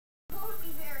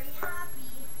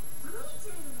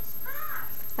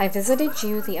I visited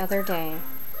you the other day.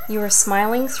 You were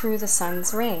smiling through the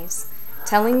sun's rays,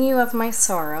 telling you of my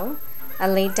sorrow. I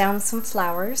laid down some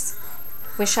flowers.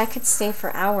 Wish I could stay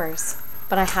for hours,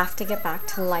 but I have to get back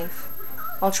to life.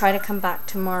 I'll try to come back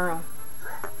tomorrow.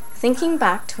 Thinking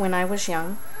back to when I was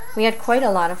young, we had quite a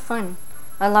lot of fun.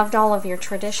 I loved all of your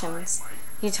traditions.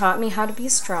 You taught me how to be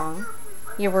strong.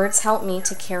 Your words helped me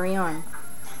to carry on.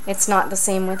 It's not the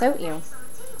same without you.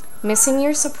 Missing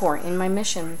your support in my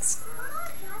missions.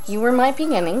 You were my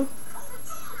beginning,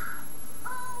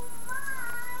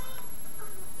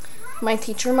 my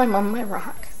teacher, my mom, my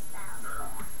rock.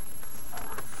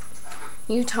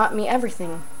 You taught me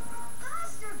everything.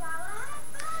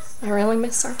 I really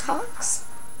miss our talks.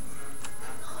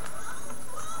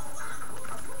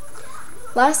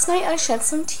 Last night I shed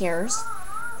some tears,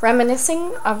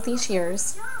 reminiscing of these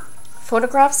years.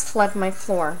 Photographs flood my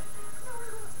floor.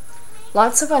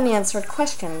 Lots of unanswered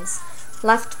questions,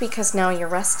 left because now you're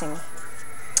resting.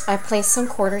 I placed some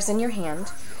quarters in your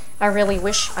hand. I really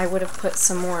wish I would have put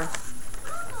some more.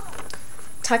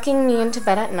 Tucking me into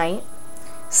bed at night.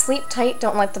 Sleep tight,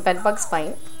 don't let the bedbugs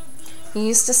bite. You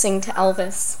used to sing to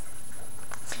Elvis.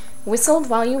 Whistled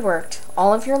while you worked,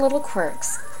 all of your little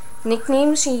quirks.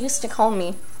 Nicknames you used to call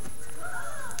me.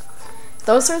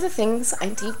 Those are the things I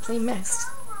deeply missed.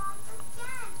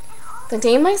 The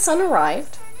day my son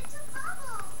arrived,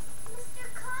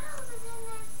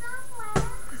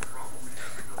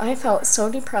 I felt so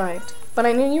deprived, but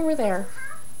I knew you were there.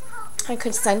 I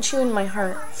could sense you in my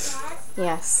heart.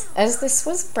 Yes, as this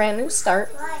was a brand new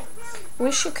start,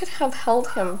 wish you could have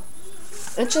held him.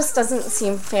 It just doesn't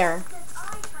seem fair.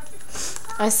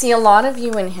 I see a lot of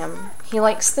you in him. He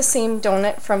likes the same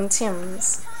donut from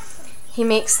Tim's. He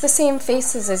makes the same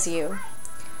faces as you.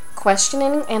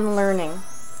 Questioning and learning.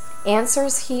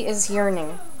 Answers he is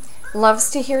yearning. Loves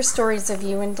to hear stories of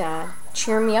you and Dad.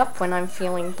 Cheer me up when I'm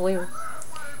feeling blue.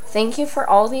 Thank you for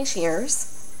all these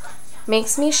years.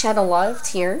 Makes me shed a lot of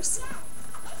tears.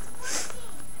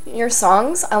 Your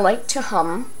songs I like to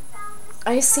hum.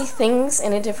 I see things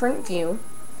in a different view.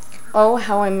 Oh,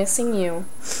 how I'm missing you.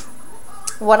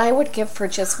 What I would give for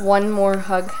just one more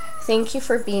hug. Thank you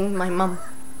for being my mom.